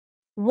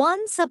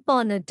Once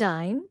upon a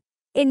time,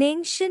 in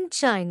ancient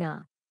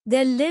China,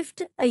 there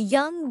lived a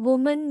young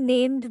woman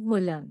named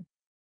Mulan.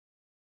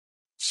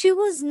 She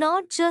was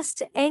not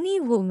just any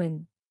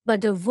woman,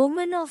 but a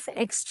woman of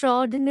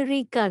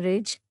extraordinary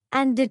courage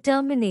and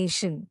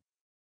determination.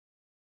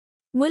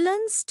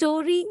 Mulan's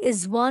story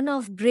is one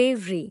of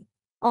bravery,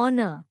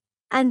 honor,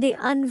 and the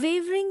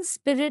unwavering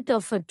spirit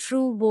of a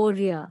true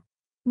warrior.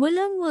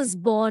 Mulan was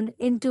born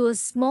into a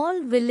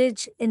small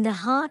village in the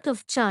heart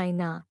of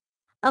China,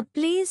 a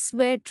place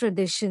where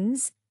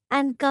traditions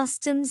and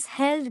customs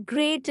held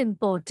great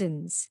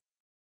importance.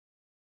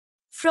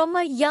 From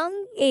a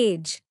young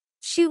age,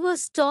 she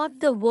was taught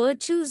the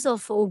virtues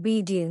of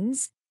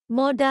obedience,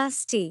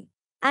 modesty,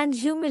 and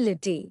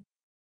humility.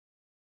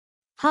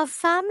 Her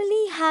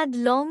family had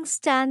long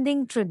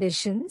standing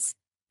traditions,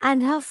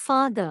 and her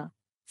father,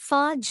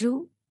 Fa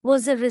Ju,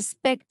 was a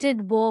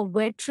respected war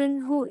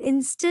veteran who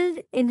instilled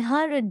in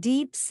her a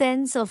deep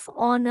sense of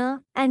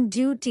honor and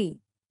duty.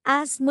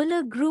 As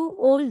Muller grew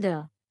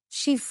older,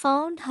 she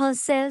found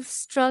herself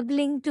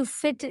struggling to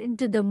fit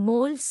into the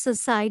mold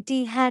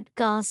society had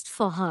cast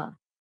for her.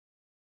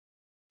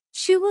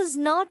 She was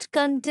not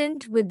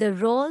content with the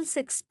roles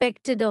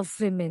expected of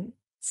women,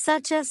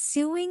 such as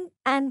sewing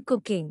and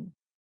cooking.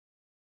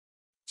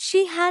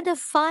 She had a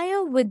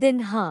fire within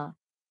her,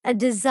 a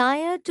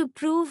desire to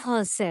prove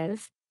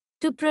herself,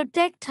 to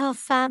protect her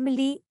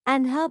family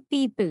and her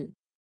people.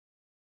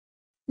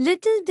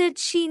 Little did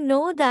she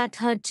know that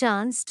her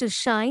chance to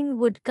shine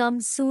would come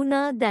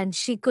sooner than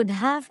she could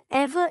have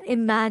ever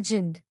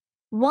imagined.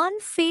 One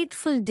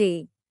fateful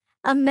day,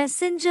 a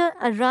messenger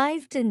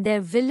arrived in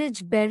their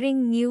village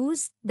bearing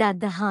news that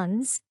the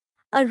Huns,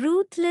 a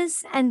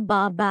ruthless and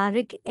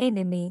barbaric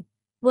enemy,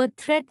 were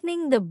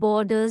threatening the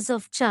borders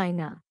of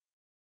China.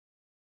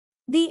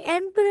 The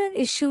emperor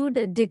issued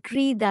a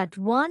decree that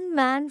one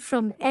man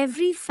from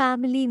every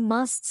family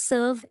must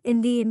serve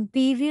in the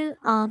imperial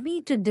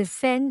army to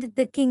defend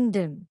the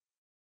kingdom.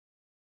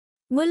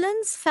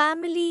 Mulan's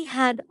family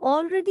had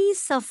already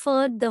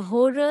suffered the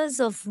horrors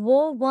of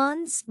war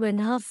once when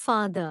her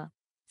father,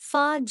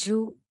 Fa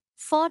Ju,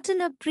 fought in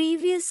a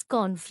previous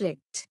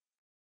conflict.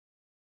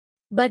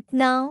 But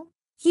now,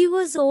 he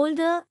was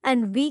older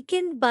and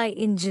weakened by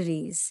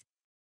injuries,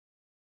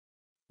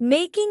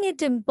 making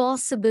it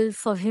impossible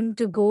for him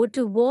to go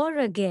to war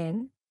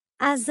again.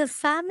 As the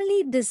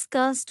family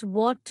discussed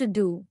what to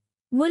do,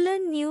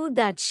 Mulan knew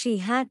that she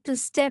had to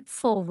step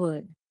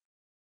forward.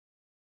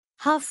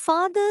 Her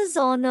father's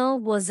honor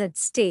was at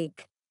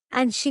stake,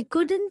 and she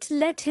couldn't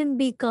let him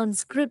be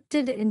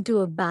conscripted into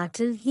a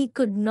battle he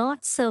could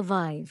not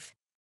survive.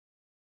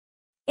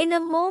 In a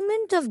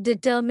moment of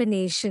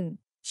determination,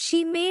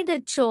 she made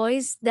a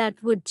choice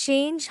that would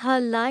change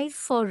her life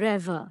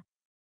forever.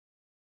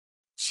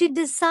 She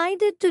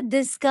decided to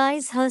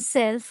disguise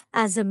herself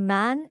as a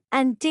man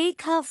and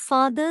take her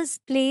father's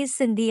place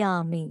in the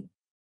army.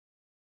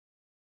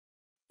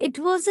 It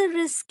was a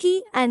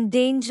risky and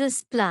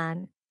dangerous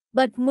plan,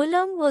 but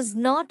Mulam was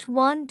not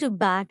one to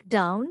back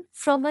down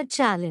from a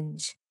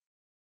challenge.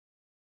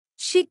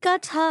 She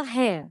cut her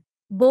hair,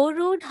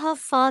 borrowed her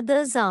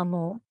father's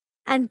armor,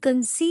 and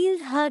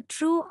concealed her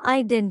true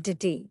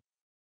identity.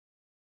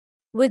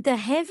 With a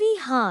heavy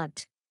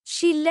heart,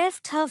 she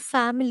left her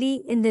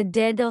family in the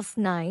dead of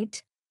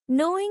night,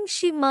 knowing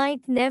she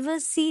might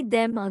never see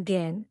them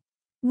again.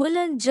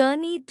 Mulan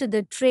journeyed to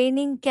the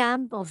training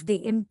camp of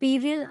the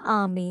Imperial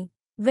Army,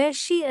 where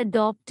she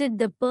adopted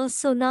the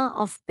persona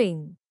of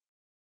Ping.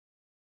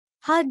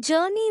 Her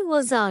journey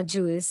was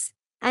arduous,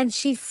 and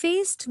she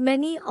faced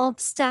many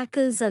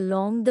obstacles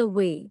along the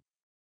way.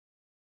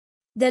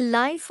 The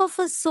life of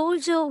a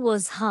soldier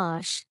was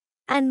harsh,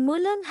 and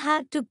Mulan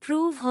had to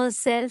prove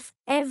herself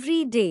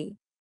every day.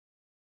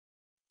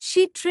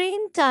 She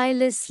trained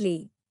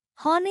tirelessly,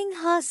 honing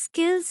her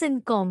skills in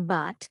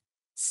combat,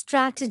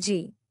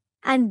 strategy,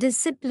 and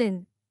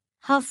discipline.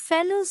 Her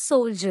fellow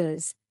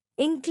soldiers,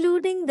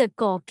 including the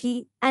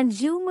cocky and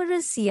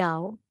humorous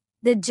Yao,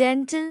 the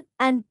gentle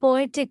and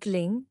poetic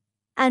Ling,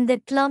 and the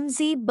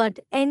clumsy but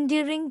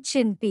enduring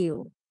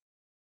Chinpio,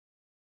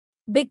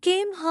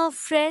 became her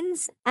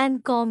friends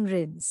and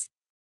comrades.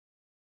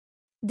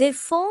 They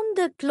formed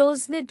a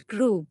close-knit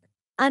group,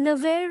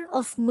 unaware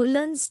of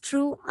Mulan's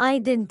true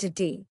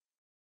identity.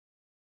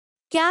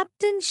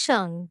 Captain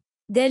Shang,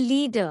 their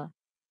leader,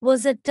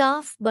 was a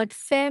tough but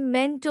fair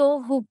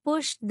mentor who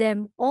pushed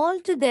them all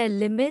to their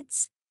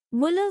limits.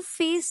 Muller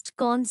faced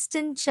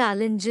constant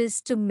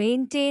challenges to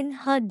maintain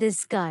her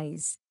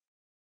disguise.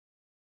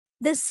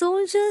 The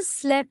soldiers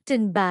slept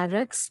in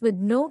barracks with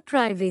no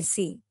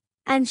privacy,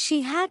 and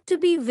she had to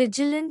be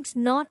vigilant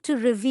not to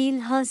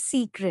reveal her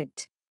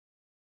secret.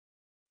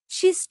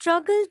 She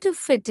struggled to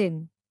fit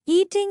in,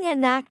 eating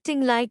and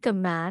acting like a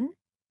man,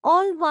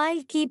 all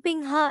while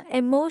keeping her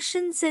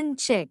emotions in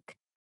check.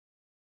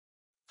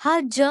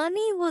 Her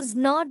journey was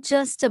not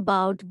just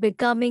about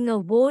becoming a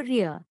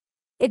warrior,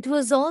 it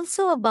was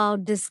also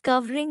about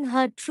discovering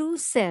her true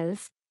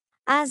self.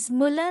 As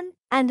Mulan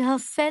and her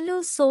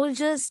fellow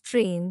soldiers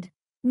trained,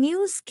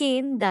 news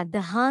came that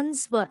the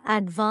Huns were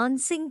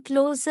advancing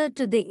closer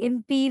to the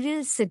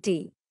imperial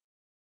city.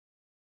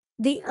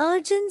 The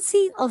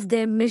urgency of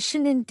their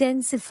mission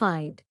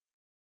intensified,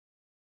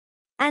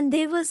 and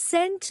they were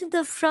sent to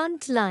the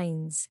front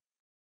lines.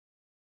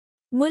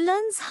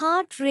 Mulan's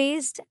heart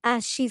raced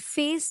as she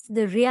faced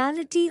the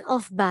reality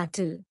of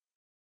battle.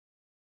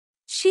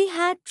 She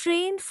had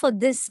trained for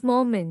this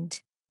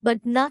moment,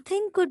 but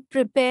nothing could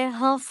prepare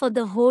her for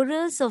the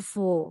horrors of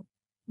war.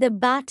 The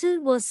battle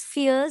was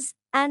fierce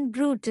and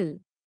brutal.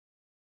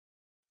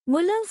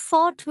 Mulan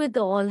fought with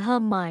all her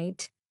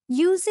might,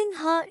 using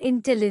her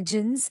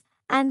intelligence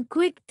and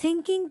quick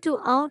thinking to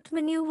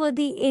outmaneuver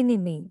the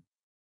enemy.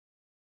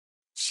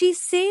 She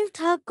saved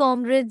her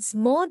comrades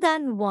more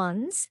than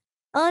once,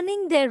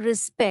 earning their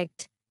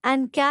respect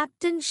and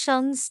Captain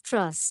Shang's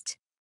trust.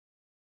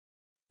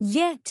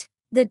 Yet,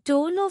 the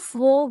toll of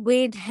war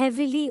weighed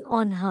heavily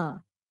on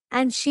her,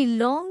 and she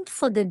longed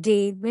for the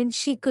day when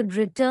she could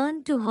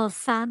return to her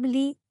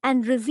family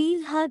and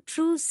reveal her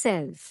true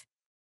self.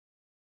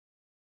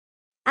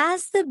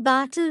 As the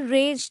battle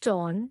raged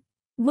on,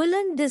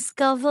 Mulan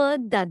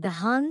discovered that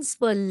the Huns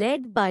were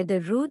led by the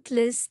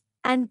ruthless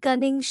and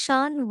cunning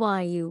Shan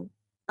Wayu,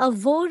 a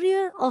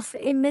warrior of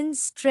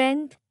immense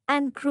strength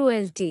and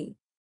cruelty.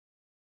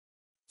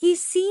 He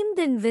seemed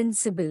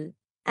invincible,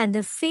 and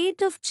the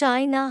fate of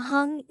China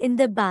hung in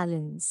the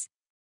balance.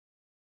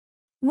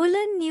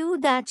 Mulan knew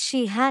that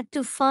she had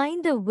to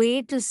find a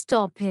way to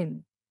stop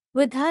him.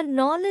 With her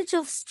knowledge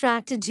of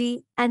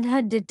strategy and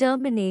her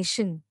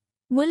determination,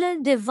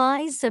 Mulan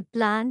devised a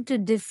plan to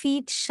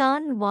defeat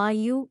Shan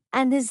Wayu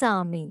and his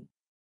army.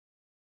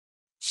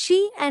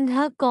 She and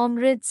her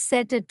comrades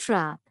set a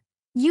trap,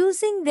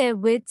 using their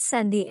wits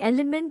and the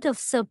element of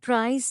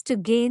surprise to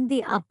gain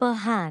the upper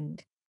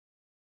hand.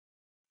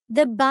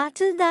 The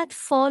battle that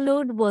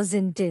followed was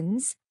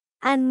intense,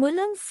 and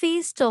Mulan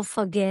faced off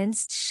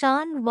against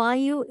Shan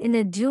Wayu in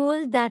a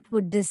duel that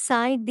would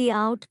decide the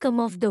outcome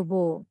of the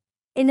war.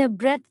 In a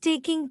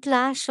breathtaking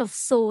clash of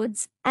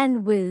swords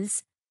and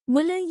wills,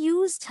 Mulan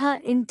used her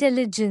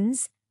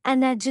intelligence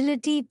and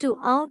agility to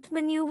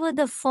outmaneuver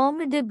the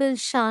formidable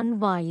Shan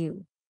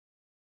Wayu.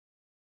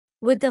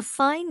 With a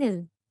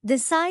final,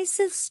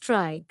 decisive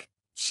strike,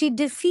 she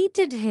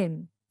defeated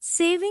him,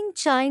 saving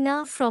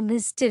China from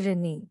his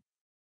tyranny.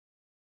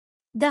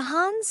 The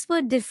Huns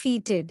were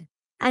defeated,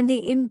 and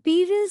the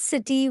imperial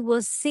city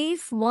was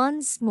safe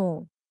once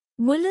more.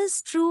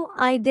 Mulan's true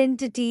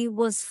identity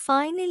was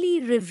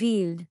finally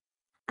revealed,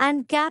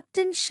 and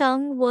Captain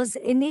Shang was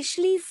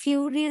initially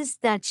furious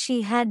that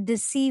she had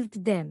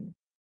deceived them.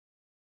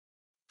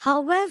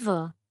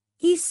 However,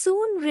 he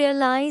soon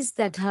realized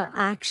that her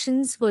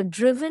actions were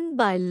driven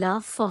by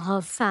love for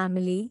her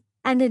family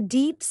and a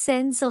deep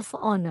sense of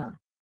honor.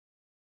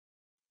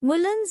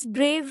 Mulan's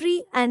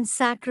bravery and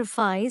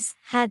sacrifice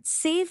had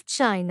saved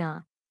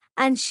China,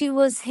 and she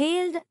was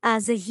hailed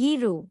as a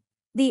hero.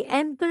 The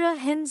emperor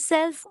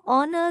himself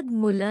honored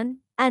Mulan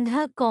and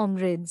her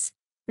comrades,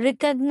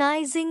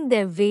 recognizing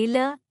their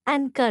valor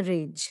and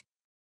courage.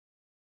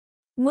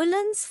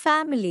 Mulan's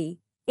family,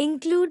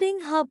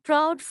 including her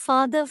proud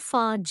father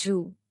Fa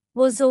Zhu,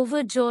 was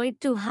overjoyed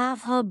to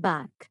have her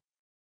back.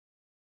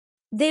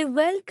 They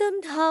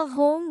welcomed her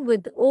home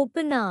with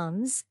open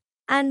arms,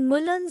 and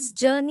Mulan's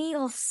journey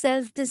of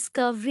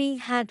self-discovery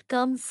had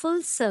come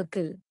full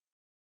circle.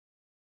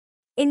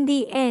 In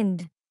the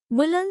end,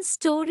 Mulan's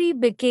story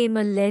became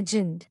a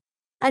legend,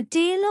 a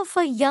tale of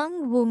a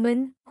young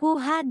woman who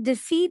had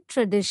defied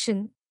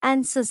tradition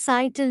and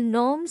societal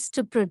norms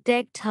to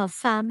protect her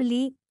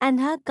family and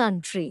her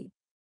country.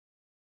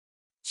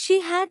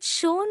 She had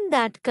shown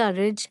that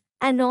courage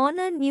and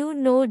honor knew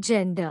no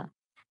gender,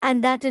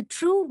 and that a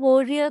true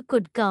warrior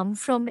could come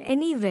from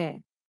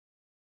anywhere.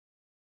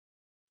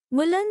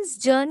 Mulan's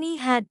journey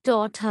had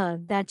taught her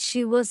that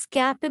she was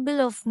capable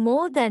of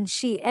more than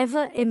she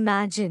ever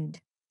imagined,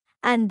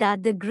 and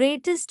that the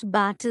greatest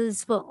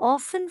battles were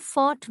often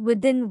fought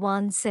within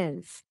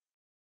oneself.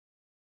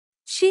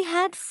 She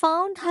had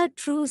found her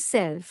true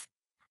self,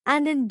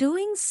 and in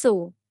doing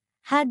so,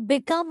 had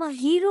become a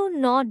hero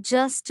not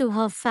just to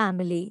her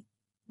family,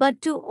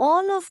 but to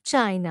all of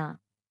China.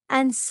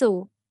 And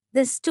so,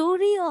 the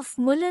story of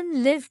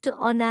Mulan lived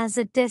on as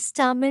a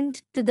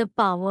testament to the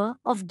power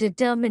of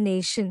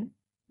determination,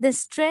 the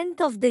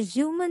strength of the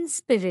human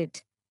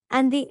spirit,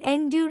 and the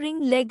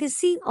enduring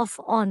legacy of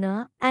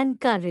honor and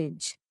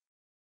courage.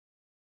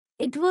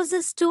 It was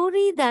a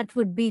story that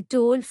would be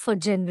told for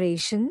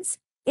generations,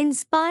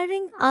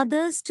 inspiring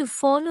others to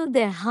follow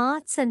their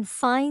hearts and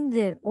find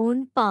their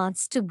own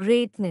paths to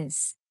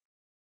greatness.